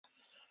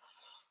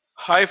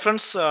Hi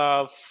friends,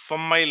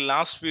 from my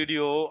last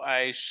video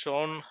I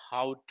shown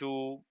how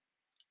to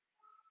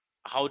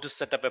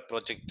set up a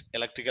project,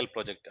 electrical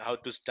project, how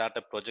to start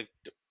a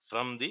project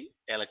from the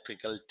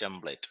electrical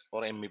template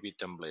or MEP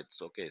templates.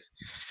 Okay,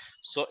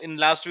 so in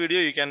last video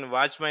you can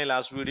watch my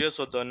last video,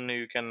 so then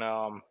you can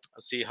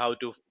see how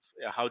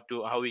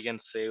we can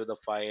save the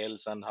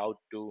files and how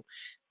to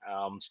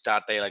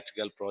start the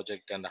electrical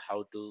project and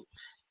how to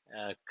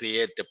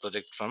create a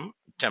project from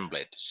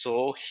template.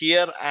 So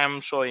here I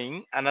am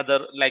showing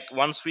another, like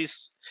once we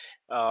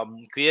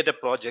create a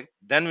project,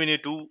 then we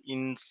need to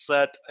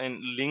insert and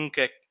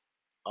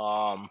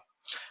um,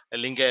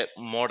 link a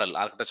model,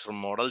 architectural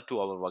model to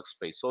our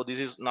workspace. So this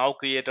is now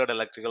created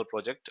electrical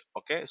project.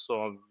 Okay,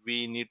 so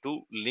we need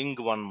to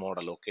link one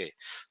model. Okay,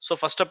 so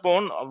first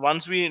upon,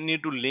 once we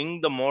need to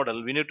link the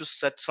model, we need to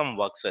set some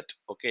workset.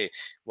 Okay,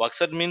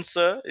 workset means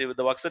if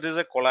the workset is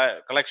a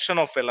collection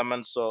of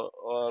elements or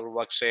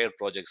work shared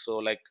projects. So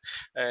like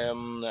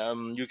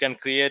you can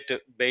create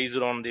based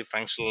on the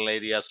functional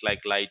areas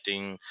like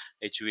lighting,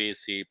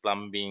 HVAC,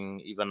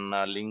 plumbing, even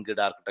linked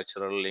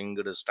architectural,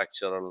 linked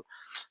structural.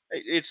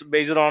 It's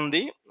based on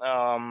the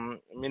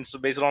means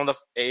based on the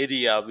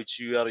area which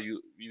you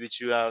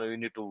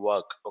need to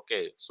work.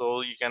 Okay,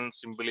 so you can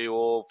simply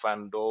off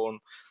and on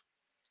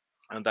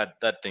and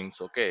that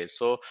things. Okay,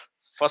 so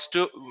first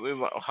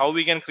how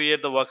we can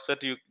create the work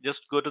set, you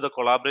just go to the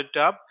collaborate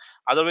tab.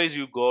 Otherwise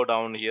you go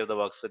down here, the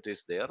work set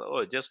is there.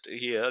 Oh, just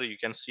here you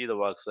can see the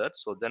work set,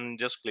 so then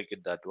just click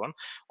it, that one.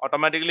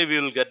 Automatically we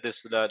will get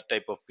this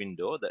type of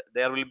window.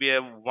 There will be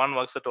a one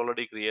work set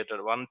already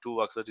created, one two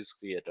work set is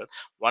created.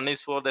 One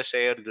is for the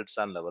shared grids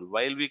and level.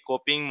 While we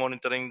copying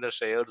monitoring the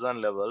shares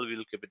and level, we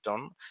will keep it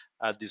on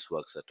this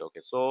work set.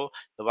 Okay, so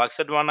the work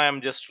set one, I am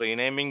just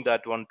renaming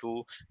that one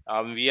to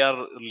we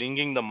are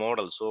linking the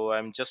model, so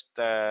I'm just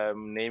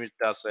name it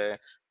as a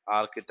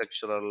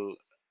architectural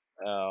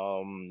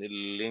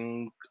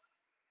link,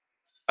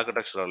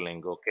 architectural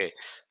link. Okay,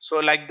 so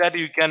like that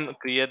you can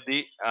create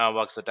the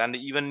workset, and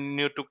even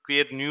need to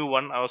create new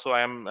one also.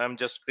 I'm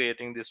just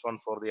creating this one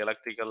for the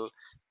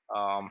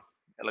um,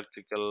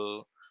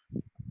 electrical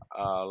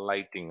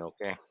lighting.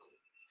 Okay,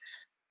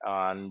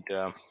 and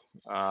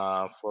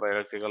for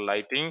electrical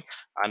lighting,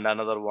 and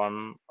another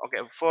one.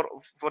 Okay, for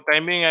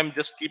timing I'm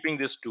just keeping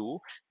this two.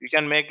 You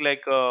can make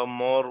like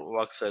more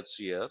work sets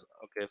here.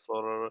 Okay,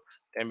 for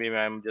timing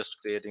I'm just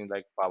creating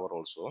like power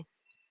also.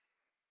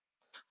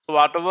 So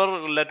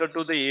whatever related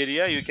to the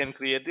area you can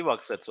create the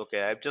work sets.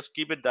 Okay, I just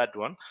keep it that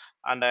one,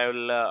 and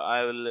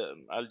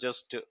I'll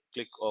just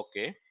click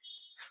OK.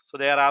 So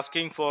they are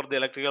asking for the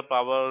electrical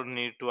power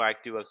need to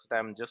active exit.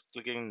 I'm just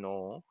clicking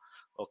no.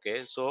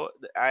 Okay, so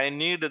I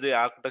need the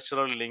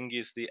architectural link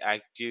is the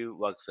active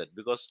workset,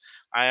 because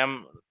I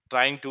am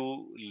trying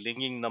to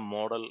linking the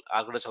model,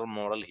 architectural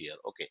model here.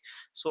 Okay,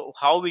 so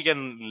how we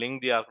can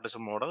link the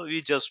architectural model?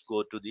 We just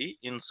go to the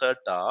insert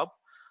tab,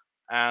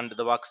 and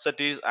the workset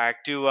is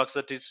active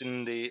workset is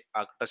in the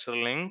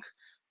architectural link.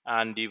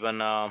 And even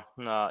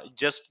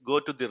just go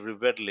to the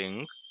Revit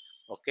link.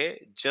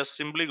 Okay, just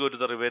simply go to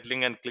the Revit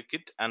link and click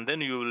it, and then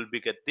you will be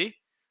get the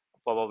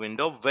pop-up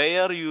window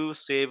where you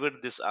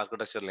saved this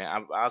architecture link.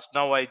 As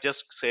now I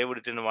just saved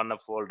it in one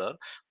folder.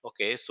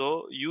 Okay,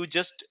 so you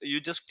just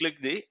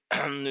click the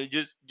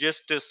you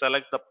just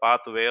select the path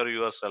where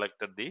you are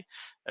selected the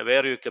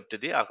where you kept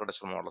the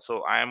architecture model.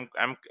 So I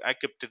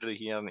kept it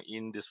here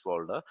in this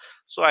folder.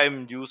 So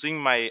I'm using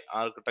my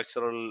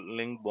architectural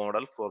link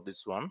model for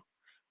this one.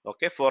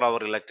 Okay, for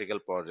our electrical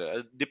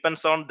project.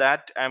 Depends on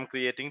that I'm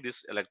creating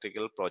this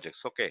electrical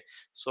projects. Okay,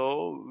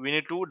 so we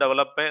need to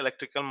develop a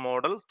electrical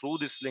model through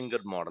this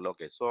linked model.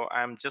 Okay, so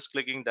I'm just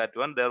clicking that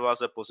one. There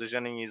was a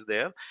positioning is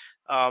there.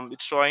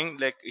 It's showing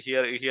like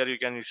here you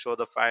can show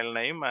the file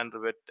name and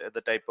with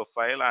the type of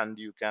file, and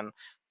you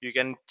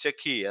can check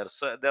here.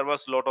 So there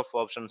was a lot of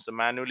options.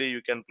 Manually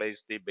you can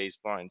place the base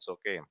points.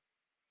 Okay,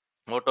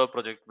 auto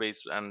project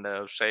base and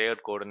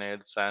shared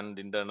coordinates and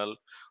internal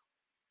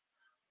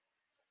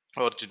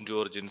origin to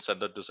origin,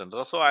 center to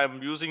center. So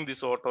I'm using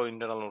this auto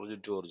internal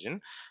origin to origin.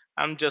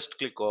 I'm just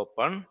click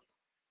open.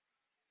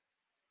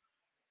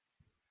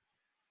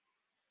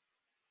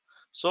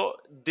 So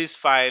this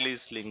file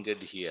is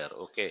linked here.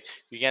 Okay,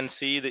 you can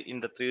see the in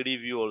the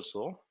 3D view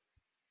also.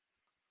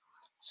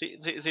 See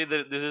this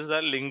is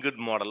the linked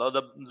model, or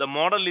the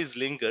model is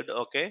linked.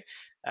 Okay,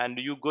 and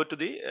you go to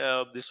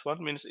the this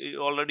one means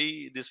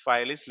already this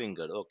file is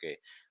linked. Okay,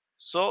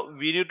 so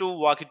we need to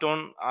work it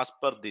on as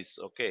per this.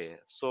 Okay,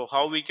 so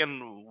how we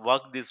can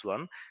work this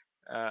one,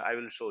 I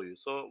will show you.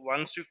 So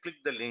once you click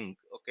the link,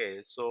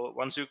 okay, so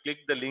once you click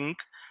the link,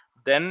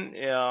 then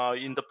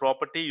in the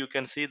property you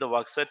can see the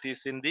workset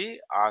is in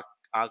the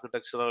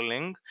architectural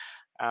link.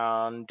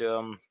 And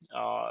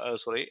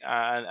sorry,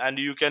 and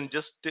you can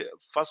just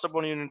first of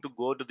all you need to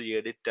go to the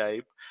edit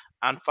type,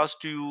 and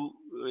first you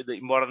the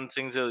important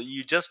things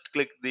you just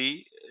click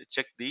the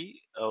check the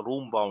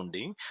room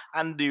bounding,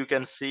 and you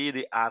can see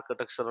the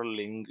architectural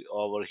link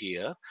over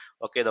here.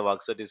 Okay, the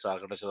workset is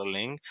architectural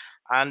link,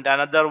 and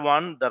another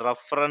one, the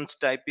reference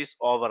type is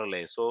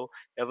overlay. So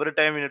every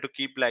time you need to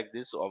keep like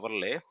this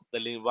overlay, the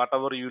link,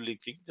 whatever you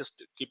linking,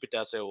 just keep it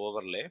as a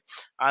overlay.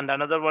 And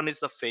another one is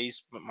the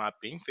face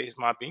mapping,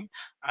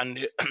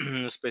 and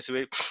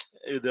specific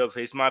the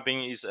face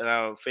mapping is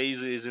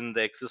phase is in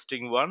the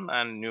existing one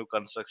and new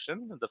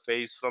construction. The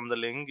phase from the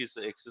link is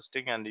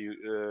existing and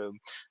you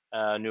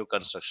new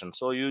construction,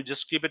 so you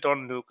just keep it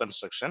on new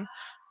construction.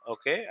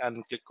 Okay,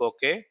 and click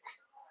OK,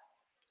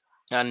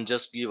 and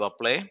just give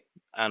apply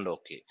and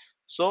OK.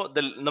 So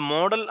the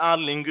model are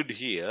linked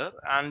here,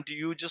 and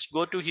you just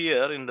go to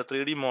here in the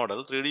 3D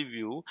model, 3D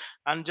view,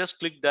 and just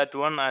click that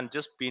one and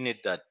just pin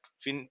it. That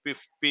pin,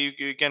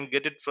 you can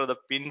get it for the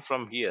pin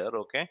from here.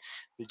 Okay,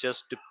 you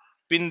just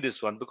pin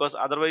this one, because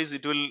otherwise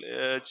it will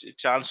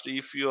chance to,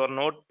 if you are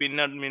not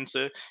pinned means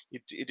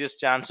it is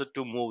chance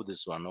to move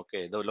this one.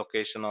 Okay, the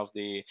location of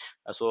the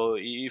so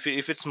if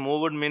it's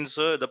moved means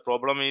the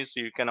problem is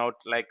you cannot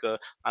like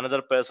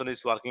another person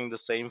is working the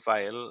same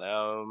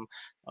file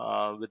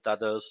with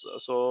others.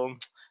 So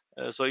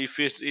so if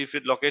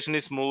it location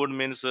is moved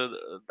means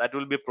that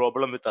will be a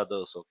problem with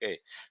others. Okay,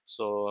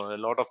 so a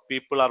lot of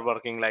people are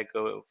working like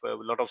for a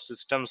lot of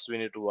systems we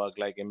need to work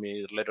like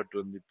related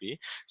to MVP.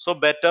 So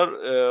better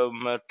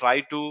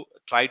try to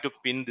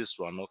pin this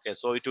one. Okay,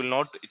 so it will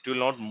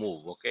not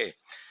move. Okay,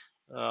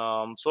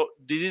 so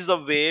this is the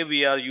way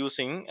we are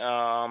using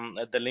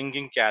the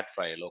linking cat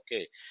file.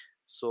 Okay,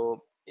 so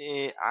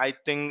I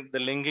think the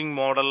linking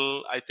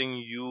model, I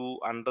think you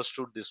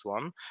understood this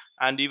one.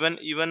 And even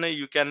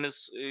you can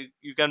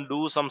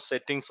do some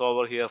settings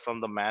over here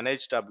from the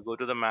manage tab. Go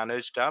to the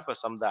manage tab,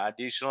 some of the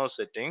additional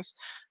settings,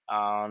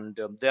 and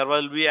there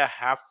will be a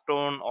half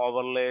tone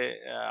overlay,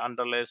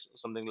 underlay,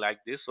 something like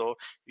this. So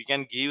you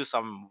can give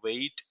some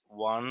weight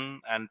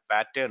one and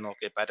pattern.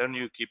 Okay, pattern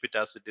you keep it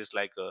as it is,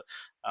 like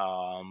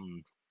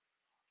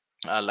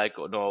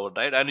no,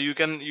 right? And you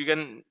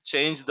can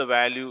change the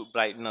value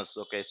brightness.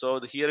 Okay, so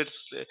here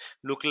it's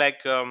look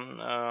like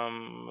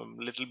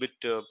little bit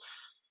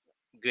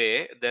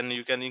gray, then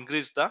you can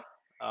increase the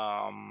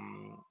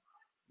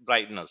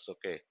brightness.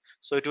 Okay,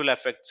 so it will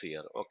affect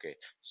here. Okay,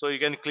 so you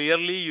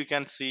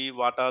can see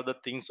what are the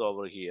things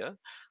over here.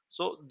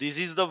 So this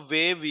is the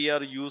way we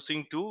are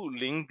using to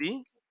link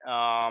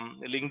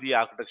the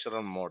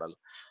architectural model.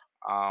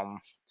 um,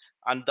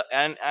 and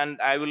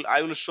I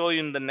will show you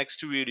in the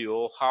next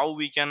video how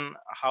we can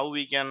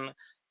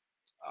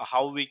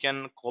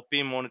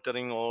copy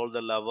monitoring all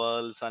the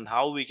levels, and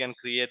how we can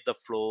create the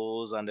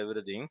flows and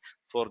everything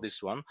for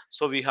this one.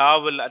 So we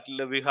have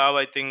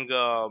I think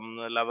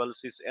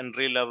levels is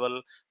entry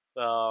level,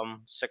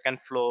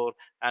 second floor,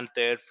 and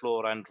third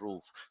floor, and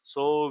roof.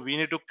 So we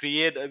need to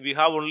create, we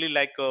have only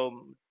like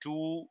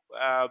two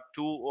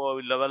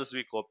levels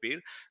we copied.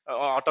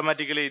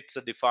 Automatically it's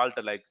a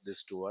default like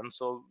this two one.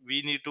 So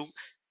we need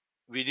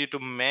to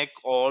make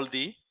all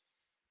the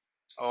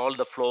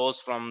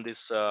flows from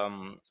this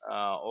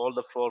all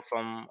the floor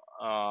from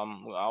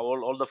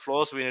all the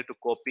flows we need to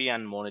copy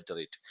and monitor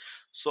it.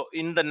 So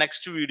in the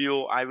next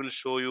video I will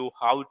show you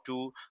how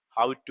to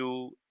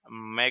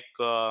make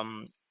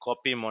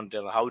copy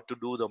monitor, how to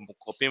do the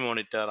copy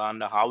monitor,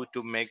 and how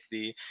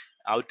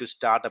to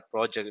start a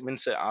project,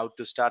 means how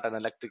to start an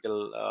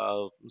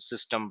electrical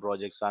system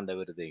projects and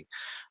everything.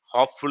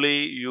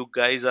 Hopefully you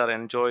guys are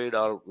enjoyed,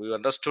 or you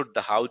understood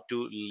the how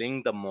to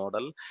link the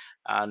model.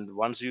 And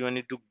once you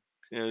need to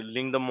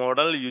link the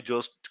model, you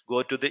just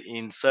go to the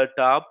insert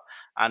tab,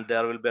 and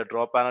there will be a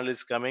drop panel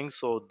is coming.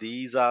 So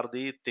these are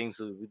the things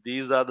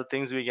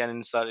we can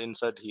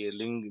insert here.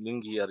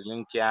 Link here,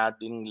 link cat,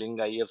 link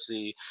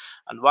IFC,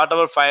 and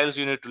whatever files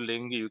you need to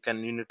link, you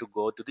need to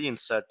go to the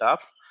insert tab.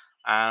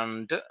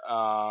 And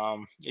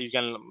you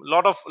can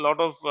lot of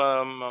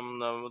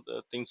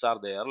things are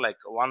there, like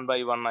one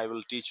by one I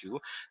will teach you.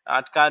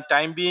 At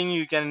time being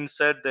you can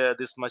insert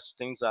this much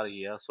things are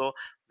here. So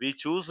we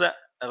choose a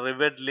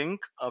Revit link.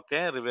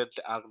 Okay, Revit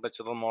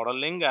architectural model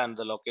link, and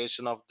the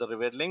location of the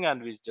Revit link,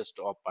 and we just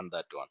open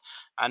that one.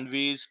 And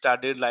we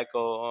studied like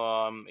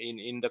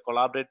in the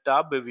collaborate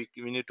tab, we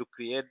need to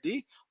create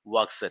the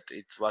workset.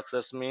 It's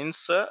workset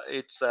means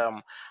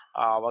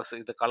workset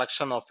is the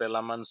collection of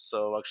elements.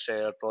 Work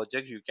share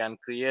project, you can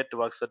create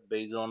workset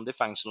based on the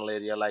functional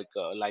area, like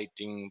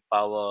lighting,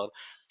 power,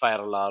 fire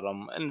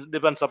alarm, and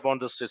depends upon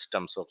the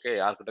systems. Okay,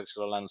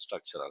 architectural and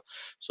structural.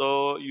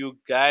 So you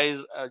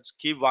guys just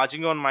keep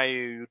watching on my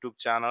YouTube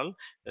channel.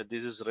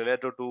 This is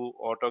related to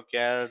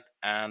AutoCAD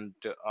and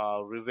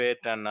Revit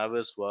and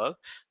Navisworks.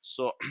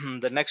 So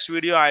the next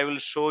video I will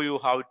show you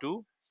how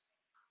to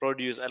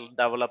produce and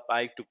develop,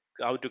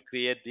 how to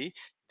create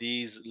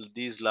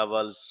these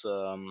levels,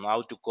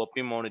 how to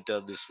copy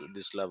monitor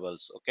these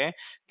levels. Okay,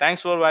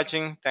 thanks for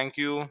watching. Thank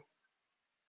you.